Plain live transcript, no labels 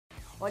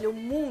Olha, o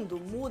mundo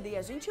muda e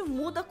a gente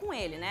muda com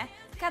ele, né?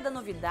 Cada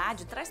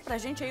novidade traz pra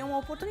gente aí uma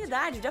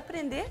oportunidade de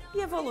aprender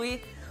e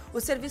evoluir. O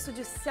serviço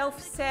de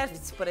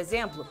self-service, por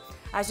exemplo,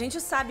 a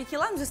gente sabe que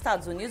lá nos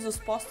Estados Unidos os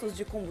postos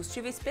de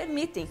combustíveis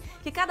permitem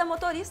que cada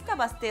motorista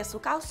abasteça o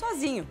carro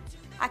sozinho.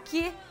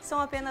 Aqui são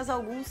apenas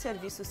alguns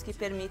serviços que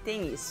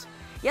permitem isso.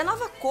 E a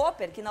nova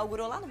Cooper, que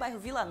inaugurou lá no bairro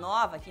Vila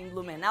Nova, aqui em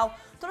Blumenau,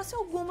 trouxe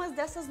algumas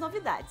dessas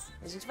novidades.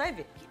 A gente vai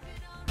ver.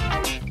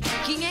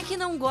 Quem é que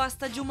não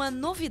gosta de uma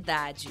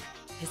novidade?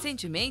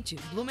 Recentemente,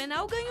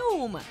 Blumenau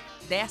ganhou uma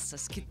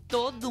dessas que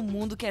todo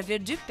mundo quer ver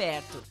de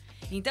perto.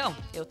 Então,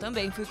 eu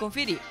também fui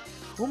conferir.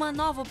 Uma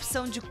nova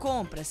opção de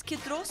compras que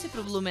trouxe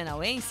para o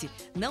blumenauense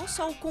não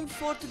só o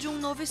conforto de um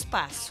novo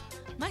espaço,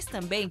 mas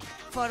também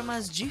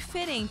formas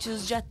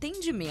diferentes de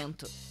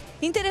atendimento.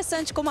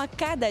 Interessante como a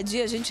cada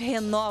dia a gente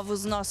renova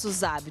os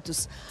nossos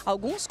hábitos.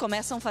 Alguns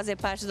começam a fazer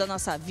parte da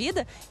nossa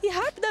vida e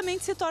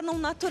rapidamente se tornam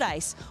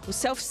naturais. O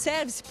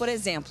self-service, por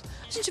exemplo,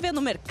 a gente vê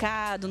no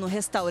mercado, no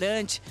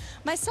restaurante,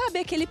 mas sabe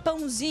aquele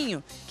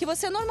pãozinho que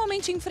você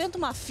normalmente enfrenta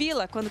uma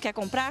fila quando quer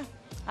comprar?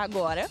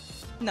 Agora,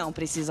 não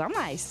precisa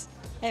mais.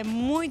 É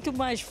muito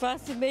mais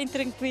fácil e bem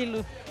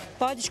tranquilo.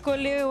 Pode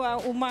escolher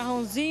o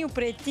marronzinho, o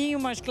pretinho,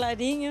 o mais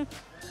clarinho.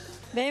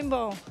 Bem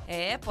bom.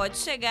 É, pode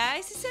chegar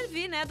e se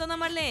servir, né, dona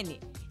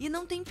Marlene? E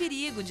não tem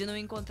perigo de não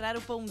encontrar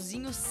o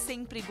pãozinho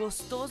sempre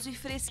gostoso e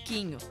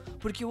fresquinho,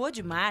 porque o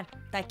Odmar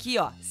tá aqui,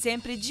 ó,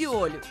 sempre de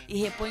olho e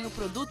repõe o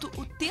produto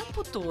o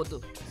tempo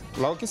todo.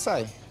 Logo que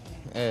sai.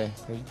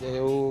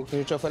 O que a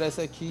gente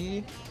oferece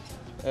aqui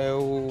é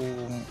o...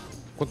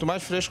 Quanto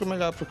mais fresco,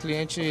 melhor para o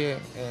cliente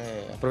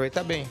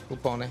aproveitar bem o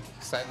pão, né?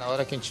 Sai na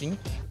hora quentinho.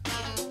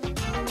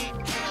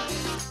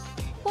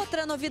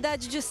 Outra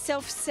novidade de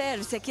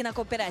self-service aqui na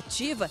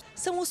cooperativa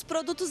são os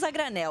produtos a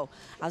granel.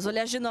 As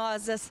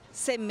oleaginosas,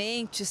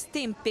 sementes,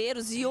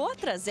 temperos e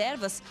outras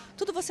ervas,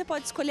 tudo você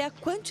pode escolher a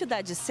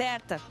quantidade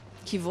certa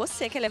que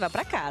você quer levar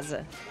para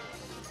casa.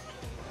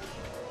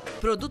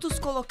 Produtos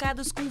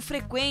colocados com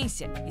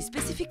frequência,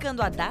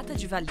 especificando a data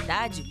de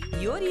validade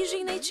e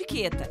origem na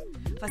etiqueta.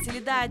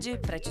 Facilidade,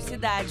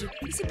 praticidade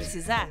e, se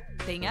precisar,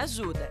 tem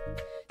ajuda.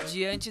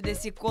 Diante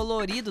desse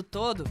colorido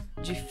todo,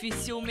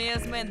 difícil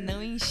mesmo é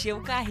não encher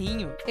o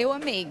carrinho. Eu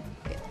amei,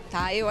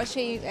 tá? Eu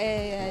achei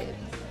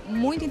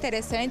muito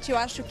interessante, eu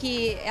acho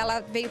que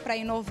ela veio para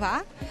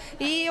inovar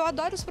e eu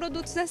adoro os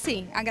produtos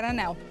assim, a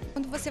granel.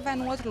 Quando você vai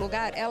num outro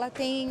lugar,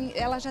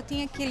 ela já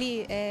tem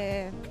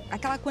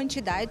aquela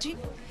quantidade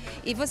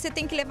e você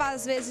tem que levar,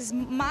 às vezes,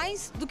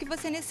 mais do que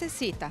você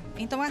necessita.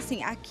 Então,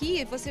 assim,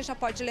 aqui você já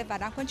pode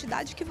levar a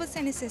quantidade que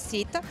você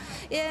necessita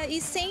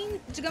e sem,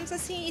 digamos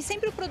assim, e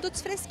sempre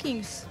produtos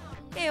fresquinhos.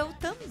 Eu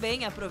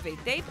também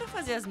aproveitei para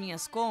fazer as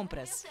minhas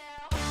compras.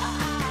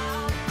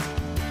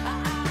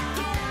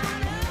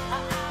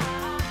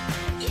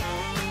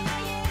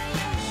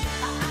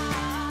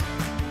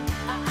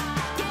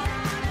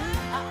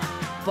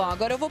 Bom,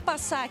 agora eu vou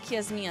passar aqui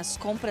as minhas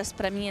compras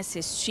para minha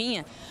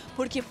cestinha,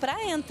 porque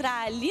para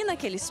entrar ali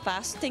naquele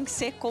espaço tem que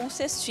ser com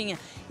cestinha.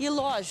 E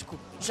lógico,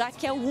 já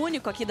que é o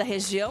único aqui da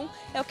região,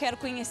 eu quero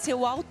conhecer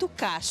o Alto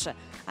Caixa.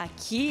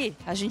 Aqui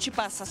a gente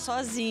passa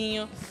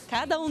sozinho,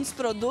 cada um dos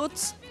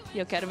produtos, e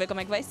eu quero ver como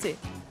é que vai ser.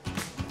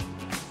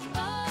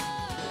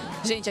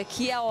 Gente,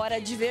 aqui é a hora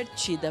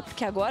divertida,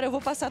 porque agora eu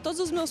vou passar todos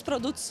os meus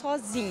produtos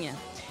sozinha.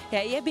 E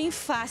aí é bem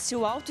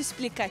fácil,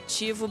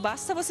 autoexplicativo,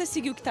 basta você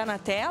seguir o que está na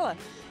tela,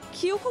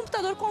 que o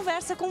computador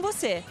conversa com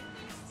você.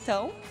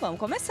 Então, vamos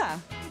começar.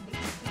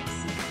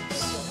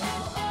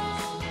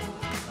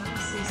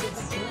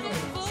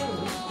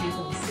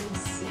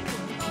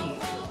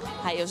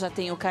 Aí eu já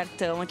tenho o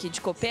cartão aqui de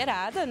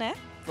cooperada, né?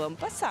 Vamos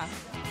passar.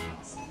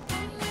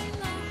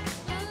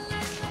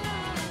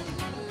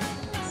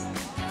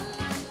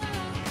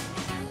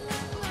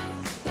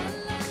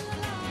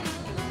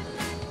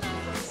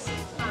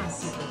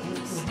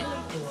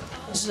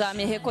 Já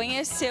me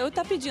reconheceu e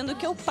está pedindo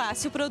que eu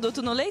passe o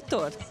produto no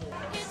leitor.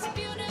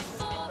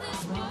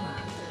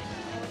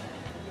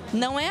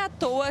 Não é à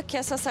toa que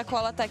essa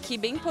sacola está aqui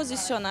bem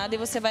posicionada e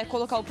você vai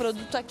colocar o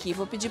produto aqui.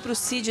 Vou pedir para o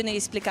Sidney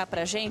explicar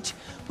para a gente,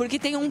 porque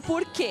tem um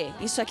porquê.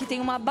 Isso aqui tem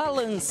uma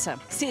balança.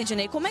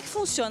 Sidney, como é que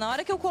funciona? Na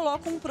hora que eu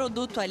coloco um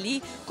produto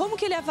ali, como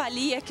que ele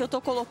avalia que eu estou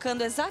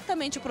colocando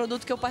exatamente o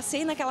produto que eu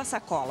passei naquela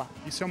sacola?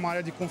 Isso é uma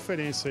área de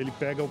conferência. Ele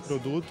pega o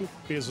produto,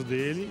 o peso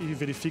dele e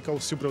verifica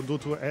se o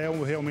produto é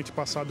realmente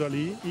passado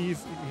ali e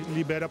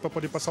libera para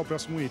poder passar o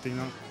próximo item,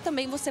 né?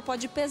 Também você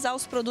pode pesar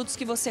os produtos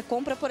que você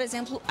compra, por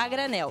exemplo, a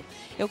granel.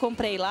 Eu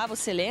comprei lá,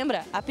 você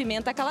lembra, a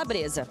pimenta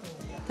calabresa.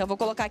 Então eu vou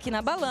colocar aqui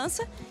na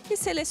balança e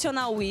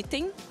selecionar o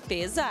item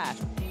pesar.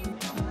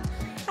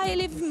 Aí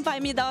ele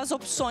vai me dar as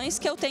opções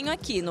que eu tenho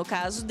aqui. No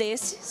caso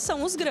desse,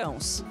 são os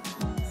grãos.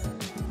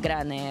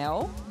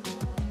 Granel.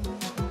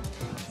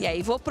 E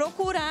aí vou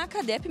procurar,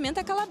 cadê a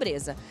pimenta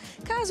calabresa?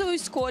 Caso eu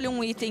escolha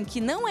um item que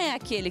não é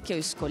aquele que eu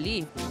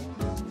escolhi,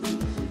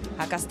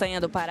 a castanha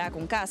do Pará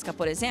com casca,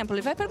 por exemplo,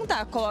 ele vai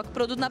perguntar, coloca o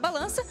produto na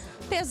balança,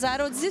 pesar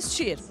ou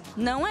desistir.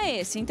 Não é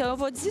esse, então eu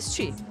vou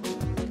desistir.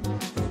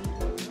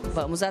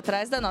 Vamos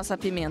atrás da nossa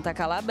pimenta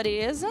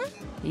calabresa.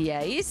 E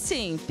aí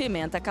sim,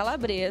 pimenta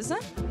calabresa.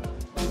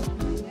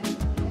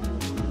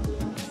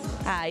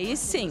 Aí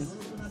sim,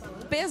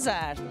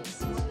 pesar.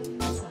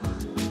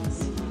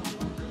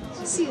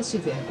 Se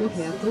estiver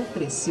correto,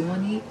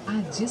 pressione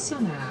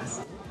adicionar.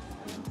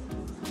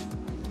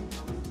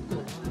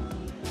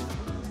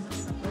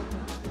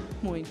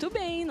 Muito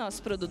bem,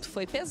 nosso produto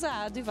foi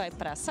pesado e vai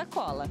para a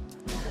sacola.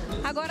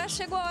 Agora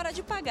chegou a hora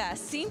de pagar,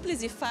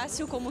 simples e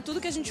fácil como tudo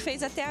que a gente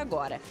fez até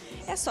agora.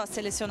 É só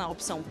selecionar a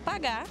opção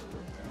pagar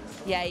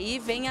e aí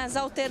vem as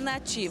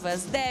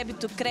alternativas,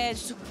 débito,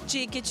 crédito,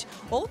 ticket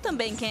ou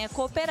também quem é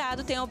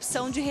cooperado tem a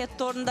opção de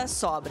retorno das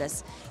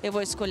sobras. Eu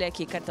vou escolher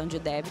aqui cartão de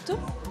débito,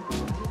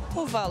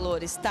 o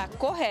valor está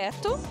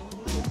correto.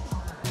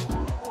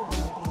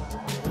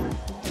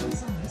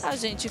 A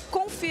gente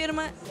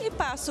confirma e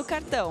passa o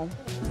cartão.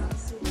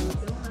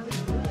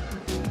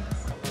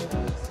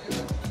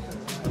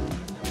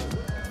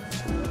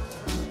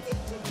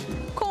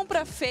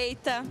 Compra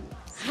feita,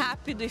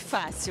 rápido e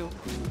fácil.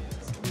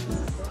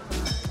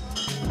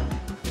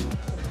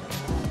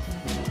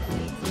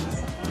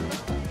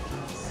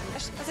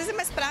 Às vezes é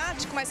mais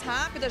prático, mais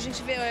rápido, a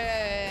gente vê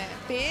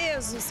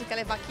peso, se quer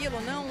levar aquilo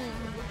ou não,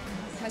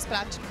 mais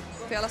prático.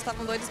 Porque elas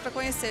estavam doidas para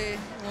conhecer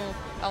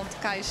o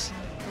autocaixa,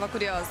 estava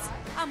curiosa.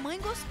 A mãe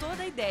gostou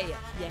da ideia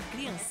e a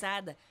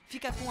criançada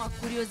fica com a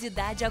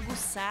curiosidade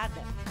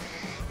aguçada.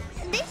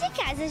 Desde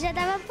casa eu já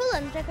tava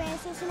pulando pra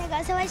conhecer esse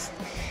negócio,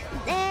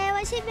 eu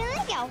achei bem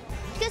legal.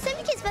 Porque eu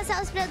sempre quis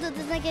passar os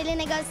produtos naquele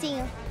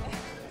negocinho.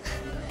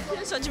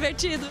 Achou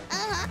divertido?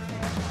 Aham.